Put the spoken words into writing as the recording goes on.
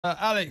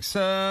Alex,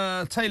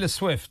 Taylor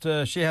Swift,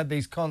 she had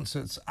these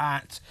concerts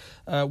at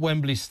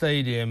Wembley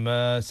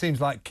Stadium. Seems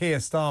like Keir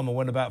Starmer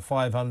went about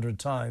 500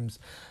 times.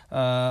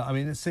 I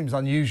mean, it seems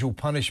unusual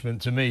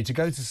punishment to me. To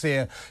go to see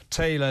a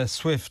Taylor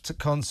Swift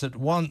concert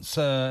once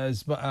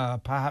is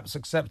perhaps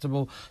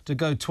acceptable. To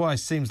go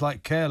twice seems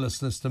like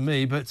carelessness to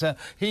me. But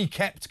he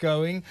kept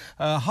going.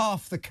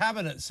 Half the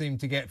cabinet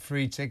seemed to get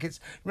free tickets.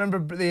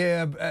 Remember the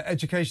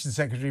Education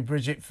Secretary,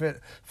 Bridget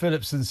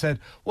Phillipson, said,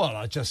 well,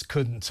 I just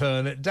couldn't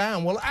turn it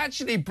down. Well,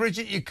 actually,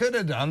 Bridget, you could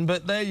have done,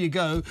 but there you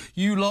go.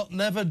 You lot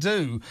never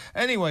do.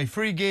 Anyway,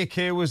 Free Gear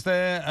Keir was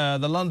there.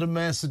 The London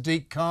Mayor,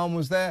 Sadiq Khan,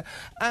 was there.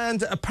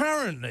 And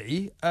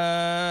apparently,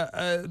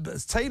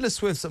 Taylor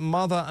Swift's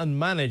mother and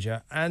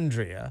manager,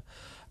 Andrea,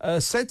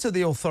 said to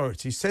the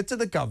authorities, said to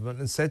the government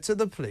and said to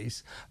the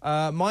police,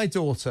 my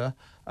daughter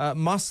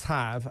must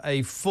have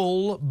a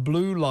full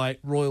blue light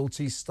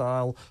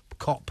royalty-style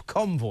cop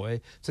convoy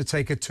to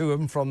take her to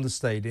and from the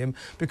stadium,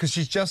 because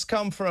she's just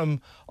come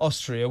from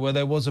Austria, where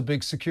there was a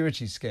big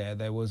security scare.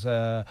 There was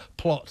a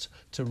plot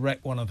to wreck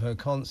one of her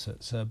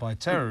concerts by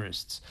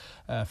terrorists.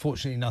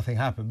 Fortunately, nothing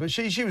happened, but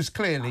she was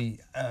clearly,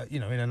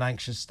 in an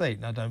anxious state,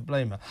 and I don't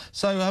blame her.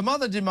 So her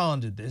mother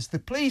demanded this. The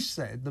police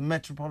said, the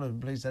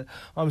Metropolitan Police said,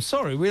 I'm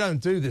sorry, we don't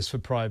do this for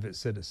private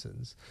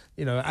citizens.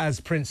 You know,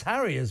 as Prince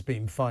Harry has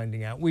been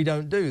finding out, we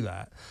don't do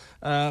that.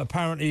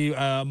 Apparently,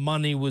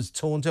 money was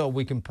taunted, or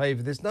we can pay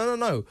for this. No.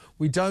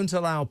 We don't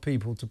allow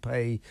people to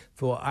pay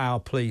for our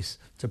police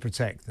to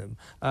protect them.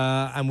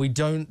 And we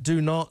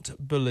do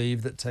not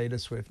believe that Taylor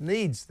Swift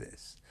needs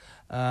this.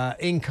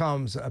 In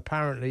comes,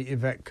 apparently,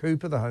 Yvette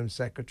Cooper, the Home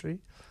Secretary,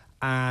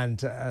 and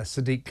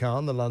Sadiq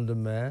Khan, the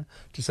London Mayor,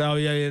 to say, oh,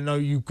 yeah, no,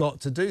 you've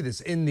got to do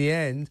this. In the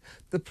end,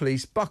 the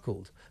police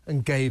buckled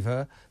and gave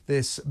her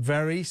this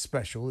very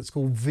special, it's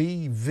called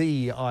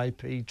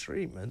VVIP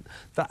treatment,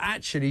 that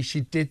actually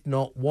she did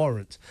not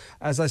warrant.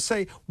 As I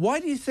say,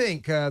 why do you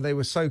think they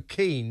were so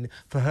keen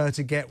for her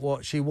to get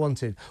what she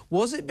wanted?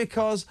 Was it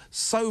because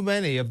so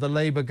many of the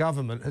Labour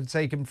government had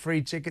taken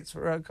free tickets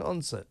for her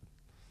concert?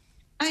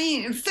 I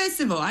mean, first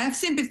of all, I have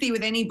sympathy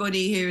with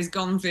anybody who has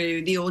gone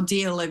through the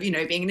ordeal of, being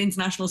an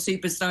international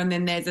superstar and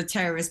then there's a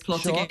terrorist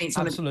plot against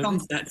one of the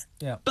concerts.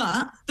 Yeah.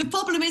 But the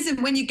problem isn't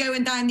when you're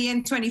going down the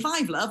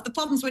M25, love. The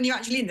problem's when you're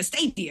actually in the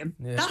stadium.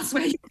 Yeah. That's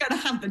where you're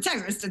going to have the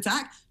terrorist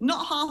attack,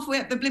 not halfway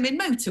up the blimmin'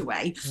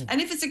 motorway. And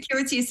if a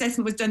security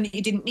assessment was done that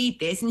you didn't need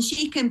this, and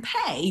she can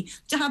pay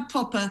to have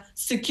proper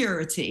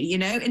security,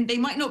 and they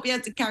might not be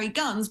able to carry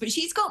guns, but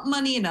she's got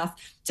money enough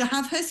to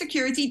have her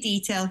security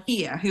detail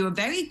here, who are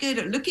very good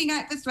at looking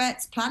out for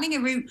threats, planning a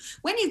route.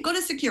 When you've got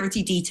a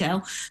security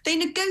detail, they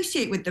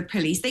negotiate with the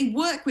police, they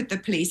work with the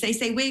police, they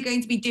say, we're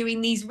going to be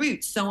doing these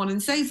routes, so on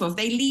and so forth.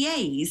 They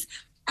liaise.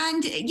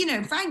 And,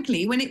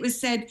 frankly, when it was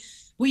said,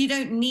 well, you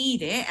don't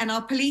need it and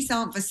our police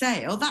aren't for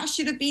sale, that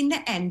should have been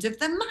the end of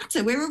the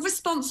matter. We're a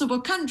responsible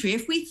country.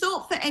 If we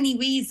thought for any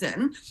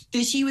reason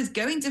that she was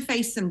going to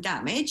face some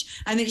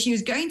damage and that she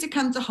was going to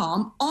come to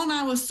harm on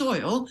our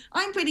soil,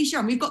 I'm pretty sure,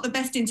 and we've got the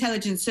best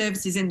intelligence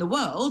services in the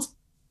world,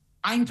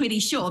 I'm pretty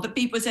sure that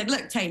people said,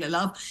 look, Taylor,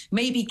 love,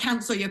 maybe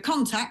cancel your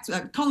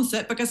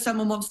concert because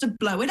someone wants to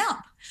blow it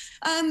up.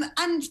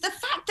 And the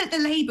fact that the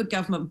Labour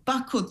government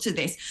buckled to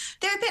this,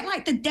 they're a bit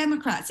like the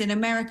Democrats in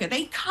America.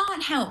 They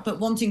can't help but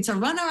wanting to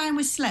run around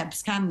with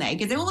celebs, can they?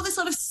 Because they're all the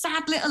sort of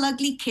sad little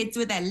ugly kids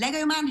with their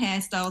Lego man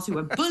hairstyles who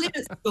were bullied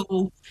at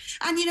school.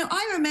 And,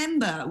 I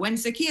remember when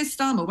Sir Keir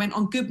Starmer went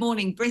on Good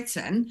Morning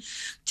Britain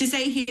to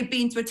say he had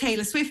been to a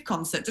Taylor Swift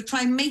concert to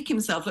try and make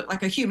himself look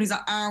like a human. He's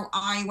like, oh,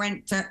 I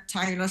went to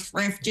Taylor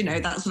Swift,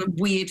 that sort of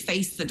weird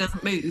face that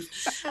doesn't move.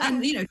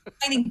 And, trying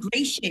to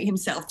ingratiate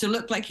himself to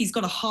look like he's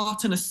got a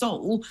heart and a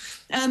soul.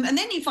 And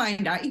then you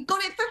find out he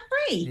got it for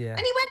free. Yeah. And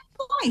he went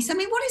twice. I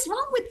mean, what is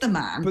wrong with the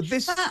man? But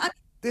this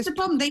the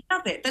problem, they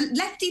love it. The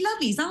lefty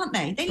lovies, aren't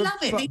they? They love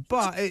it.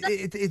 But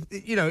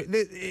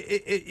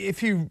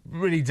if you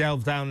really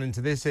delve down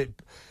into this,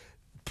 it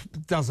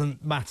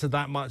doesn't matter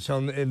that much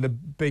in the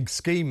big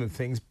scheme of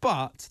things.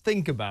 But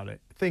think about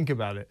it.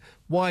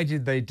 Why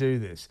did they do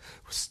this?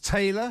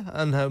 Taylor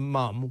and her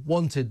mum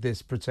wanted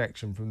this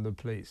protection from the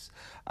police.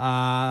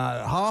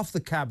 Half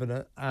the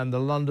cabinet and the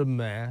London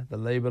Mayor, the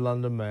Labour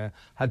London Mayor,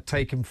 had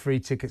taken free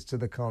tickets to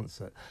the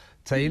concert.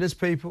 Taylor's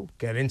people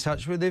get in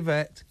touch with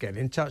Yvette, get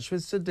in touch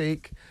with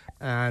Sadiq,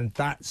 and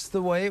that's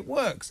the way it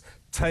works.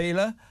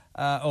 Taylor,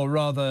 or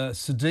rather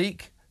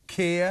Sadiq,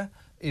 Keir,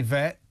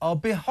 Yvette are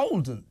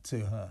beholden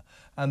to her.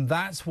 And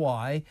that's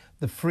why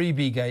the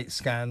Freebiegate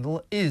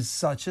scandal is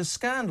such a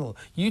scandal.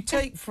 You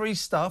take free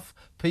stuff,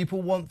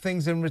 people want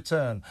things in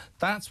return.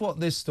 That's what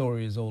this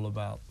story is all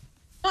about.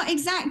 Well,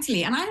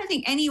 exactly. And I don't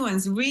think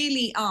anyone's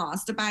really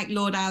asked about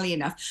Lord Ali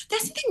enough.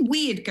 There's something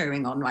weird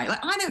going on, right?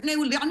 Like, I don't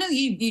know. I know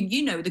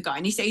you know the guy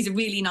and you say he's a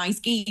really nice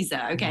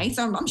geezer, okay?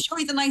 So I'm sure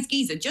he's a nice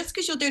geezer. Just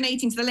because you're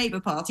donating to the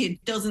Labour Party,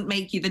 it doesn't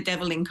make you the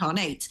devil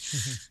incarnate.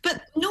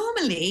 But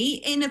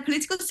normally in a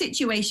political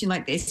situation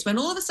like this, when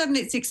all of a sudden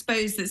it's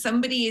exposed that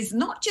somebody is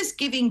not just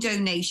giving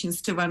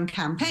donations to run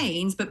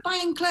campaigns, but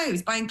buying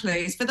clothes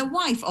for the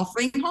wife,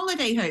 offering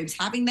holiday homes,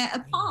 having their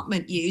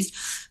apartment used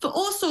for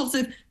all sorts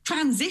of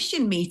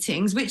transition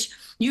meetings, which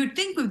you would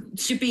think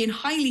should be in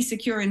highly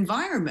secure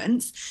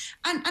environments.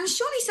 And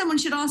surely someone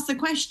should ask the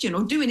question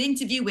or do an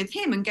interview with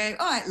him and go,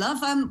 all right,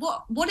 love,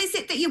 what is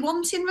it that you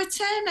want in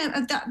return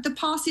of the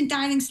pass in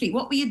Downing Street?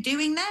 What were you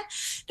doing there?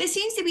 There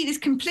seems to be this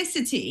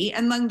complicity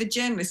among the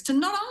journalists to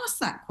not ask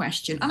that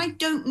question. And I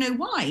don't know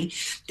why.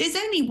 There's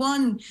only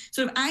one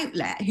sort of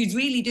outlet who's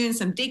really doing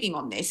some digging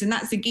on this, and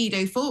that's the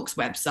Guido Fawkes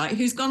website,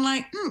 who's gone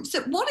like,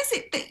 so what is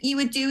it that you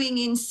were doing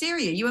in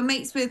Syria? You were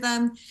mates with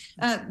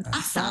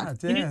Assad,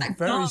 yeah,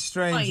 very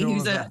strange.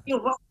 Who's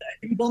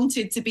who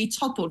wanted to be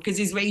toppled because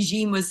his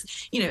regime was,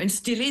 and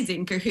still is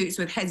in cahoots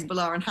with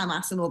Hezbollah and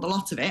Hamas and all the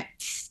lot of it.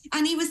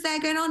 And he was there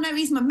going, oh no,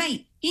 he's my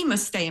mate, he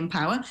must stay in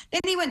power.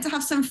 Then he went to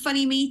have some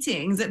funny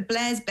meetings at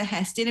Blair's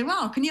behest in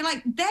Iraq. And you're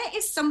like, there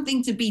is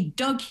something to be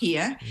dug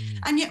here.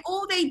 And yet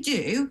all they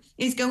do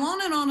is go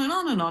on and on and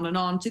on and on and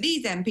on to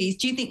these MPs.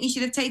 Do you think you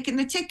should have taken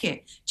the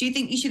ticket? Do you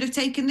think you should have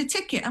taken the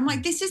ticket? I'm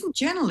like, this isn't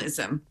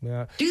journalism.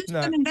 Yeah. Do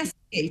some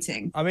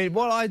investigating. I mean,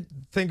 what I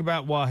think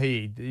about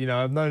Wahid,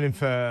 I've known him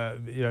for,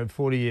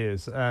 40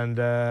 years, and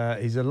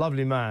he's a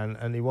lovely man,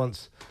 and he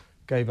once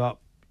gave up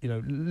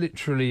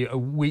literally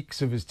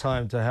weeks of his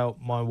time to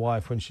help my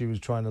wife when she was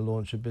trying to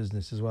launch a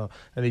business as well.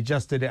 And he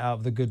just did it out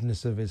of the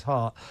goodness of his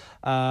heart.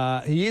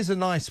 He is a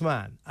nice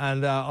man.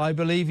 And I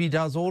believe he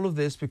does all of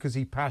this because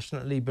he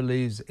passionately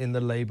believes in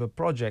the Labour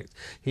project.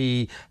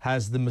 He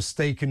has the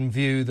mistaken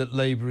view that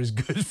Labour is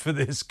good for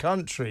this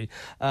country.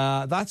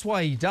 That's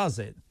why he does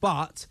it.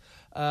 But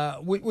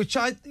which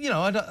I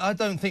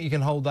don't think you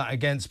can hold that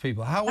against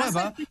people.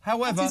 However,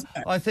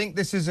 I think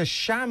this is a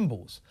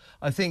shambles.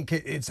 I think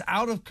it's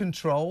out of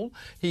control.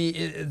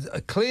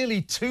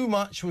 Clearly too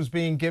much was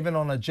being given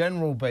on a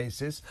general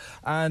basis.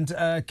 And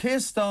Keir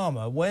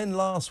Starmer, when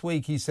last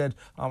week he said,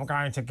 I'm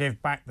going to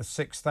give back the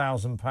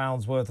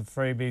 £6,000 worth of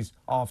freebies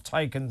I've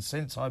taken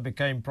since I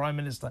became Prime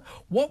Minister.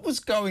 What was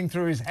going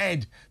through his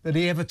head that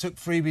he ever took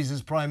freebies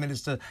as Prime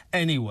Minister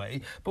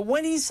anyway? But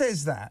when he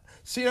says that,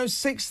 so,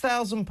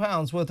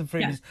 £6,000 worth of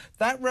freebies,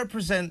 that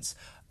represents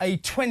a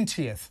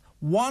 1/20th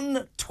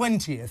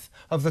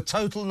of the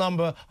total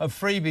number of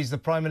freebies the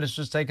Prime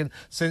Minister has taken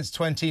since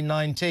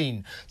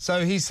 2019.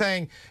 So he's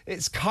saying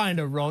it's kind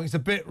of wrong. It's a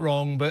bit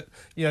wrong, but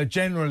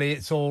generally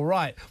it's all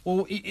right.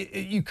 Well,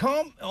 you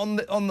can't on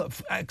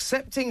the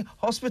accepting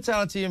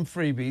hospitality and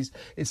freebies.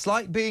 It's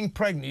like being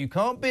pregnant. You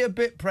can't be a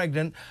bit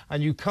pregnant,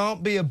 and you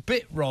can't be a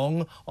bit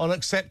wrong on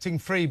accepting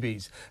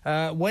freebies.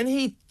 When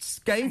he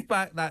gave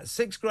back that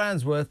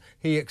 £6,000 worth,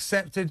 he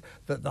accepted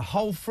that the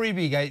whole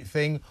freebie gate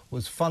thing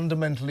was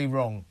fundamentally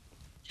wrong.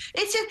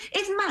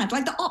 It's mad,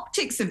 like the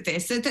optics of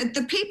this.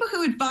 The people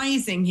who are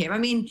advising him, I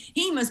mean,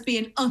 he must be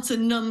an utter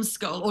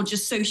numbskull or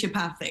just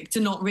sociopathic to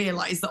not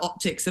realise the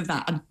optics of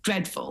that are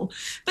dreadful.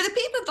 But the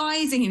people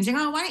advising him saying,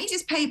 oh, why don't you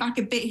just pay back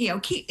a bit here? Or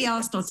keep the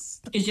Arsenal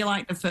because you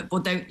like the football,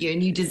 don't you?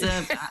 And you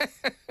deserve that.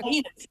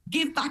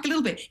 Give back a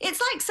little bit.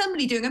 It's like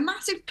somebody doing a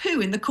massive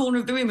poo in the corner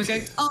of the room and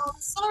going, oh,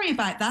 sorry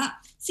about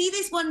that. See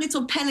this one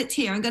little pellet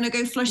here? I'm going to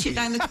go flush it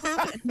down the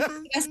toilet.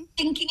 And it's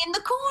stinking in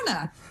the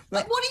corner.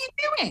 Like, what are you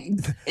doing?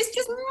 It's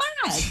just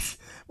mad.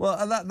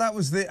 Well, that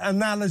was the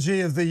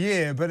analogy of the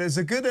year, but it's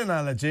a good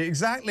analogy.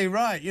 Exactly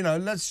right.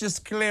 Let's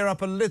just clear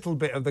up a little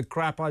bit of the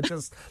crap I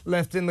just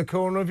left in the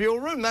corner of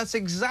your room. That's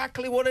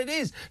exactly what it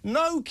is.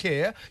 No,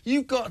 Keir,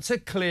 you've got to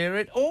clear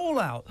it all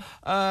out.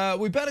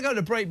 We better go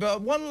to break,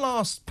 but one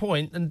last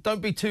point, and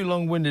don't be too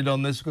long-winded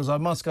on this because I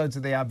must go to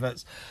the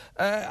adverts.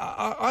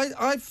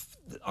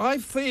 I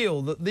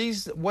feel that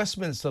this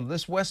Westminster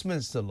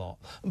lot,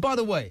 and by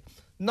the way,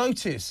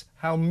 notice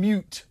how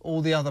mute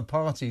all the other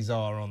parties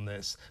are on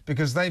this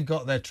because they've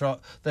got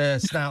their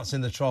snouts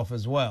in the trough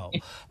as well.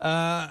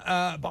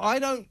 But I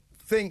don't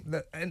think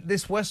that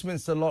this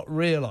Westminster lot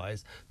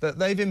realise that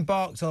they've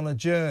embarked on a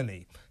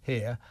journey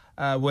here.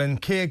 When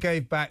Keir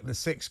gave back the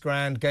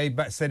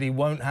 £6,000, said he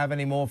won't have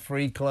any more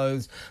free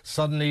clothes,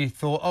 suddenly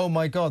thought, oh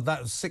my God,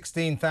 that was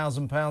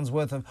 £16,000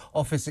 worth of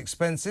office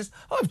expenses.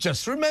 I've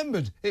just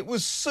remembered, it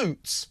was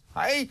suits.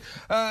 Hey,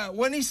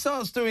 when he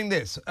starts doing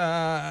this,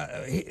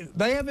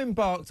 they have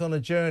embarked on a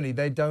journey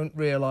they don't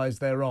realise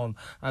they're on.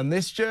 And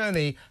this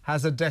journey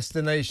has a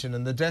destination,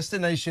 and the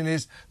destination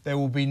is there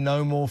will be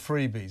no more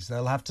freebies.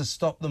 They'll have to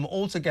stop them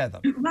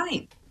altogether.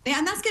 Right. Yeah,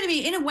 and that's going to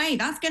be, in a way,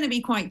 that's going to be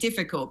quite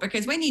difficult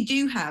because when you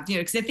do have,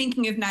 because they're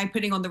thinking of now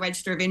putting on the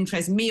register of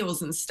interest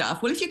meals and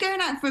stuff. Well, if you're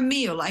going out for a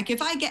meal, like if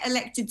I get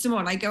elected tomorrow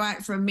and I go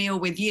out for a meal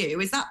with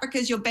you, is that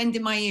because you're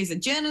bending my ears as a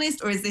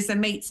journalist or is this a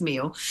mate's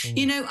meal?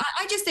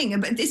 I just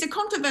think it's a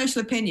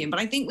controversial opinion,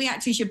 but I think we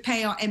actually should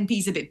pay our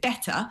MPs a bit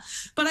better.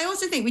 But I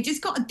also think we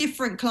just got a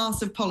different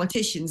class of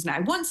politicians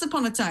now. Once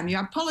upon a time, you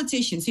had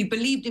politicians who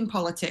believed in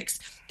politics.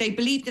 They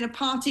believed in a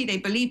party. They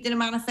believed in a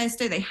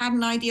manifesto. They had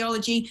an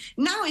ideology.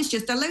 Now it's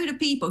just a load of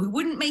people who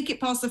wouldn't make it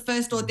past the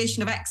first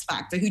audition of X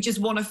Factor, who just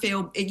want to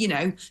feel, you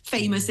know,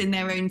 famous in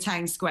their own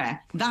town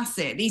square. That's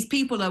it. These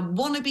people are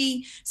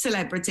wannabe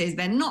celebrities.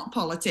 They're not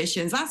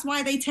politicians. That's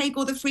why they take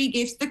all the free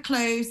gifts, the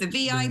clothes, the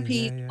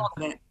VIP, all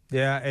of it.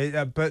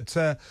 Yeah, but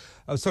I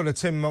was talking to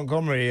Tim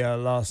Montgomery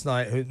last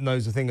night, who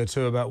knows a thing or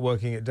two about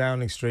working at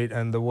Downing Street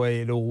and the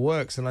way it all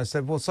works. And I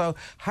said, well, so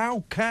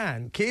how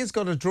can... Keir's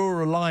got to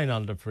draw a line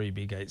under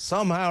Freebie Gate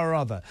somehow or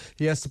other.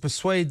 He has to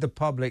persuade the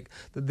public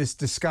that this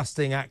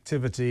disgusting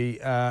activity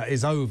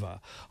is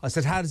over. I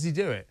said, how does he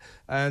do it?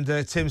 And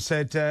Tim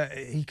said,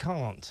 he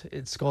can't.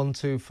 It's gone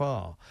too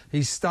far.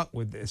 He's stuck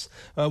with this.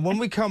 When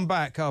we come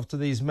back after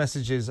these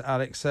messages,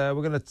 Alex, we're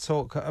going to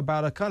talk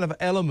about a kind of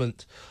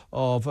element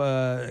of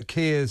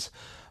Keir's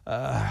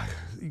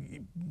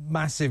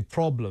massive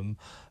problem,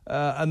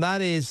 and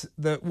that is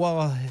that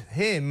while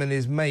him and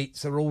his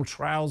mates are all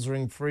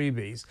trousering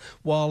freebies,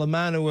 while a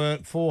man who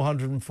earned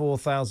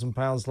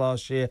 £404,000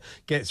 last year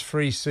gets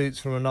free suits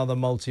from another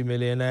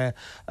multi-millionaire,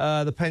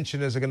 the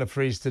pensioners are going to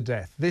freeze to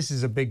death. This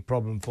is a big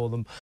problem for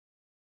them.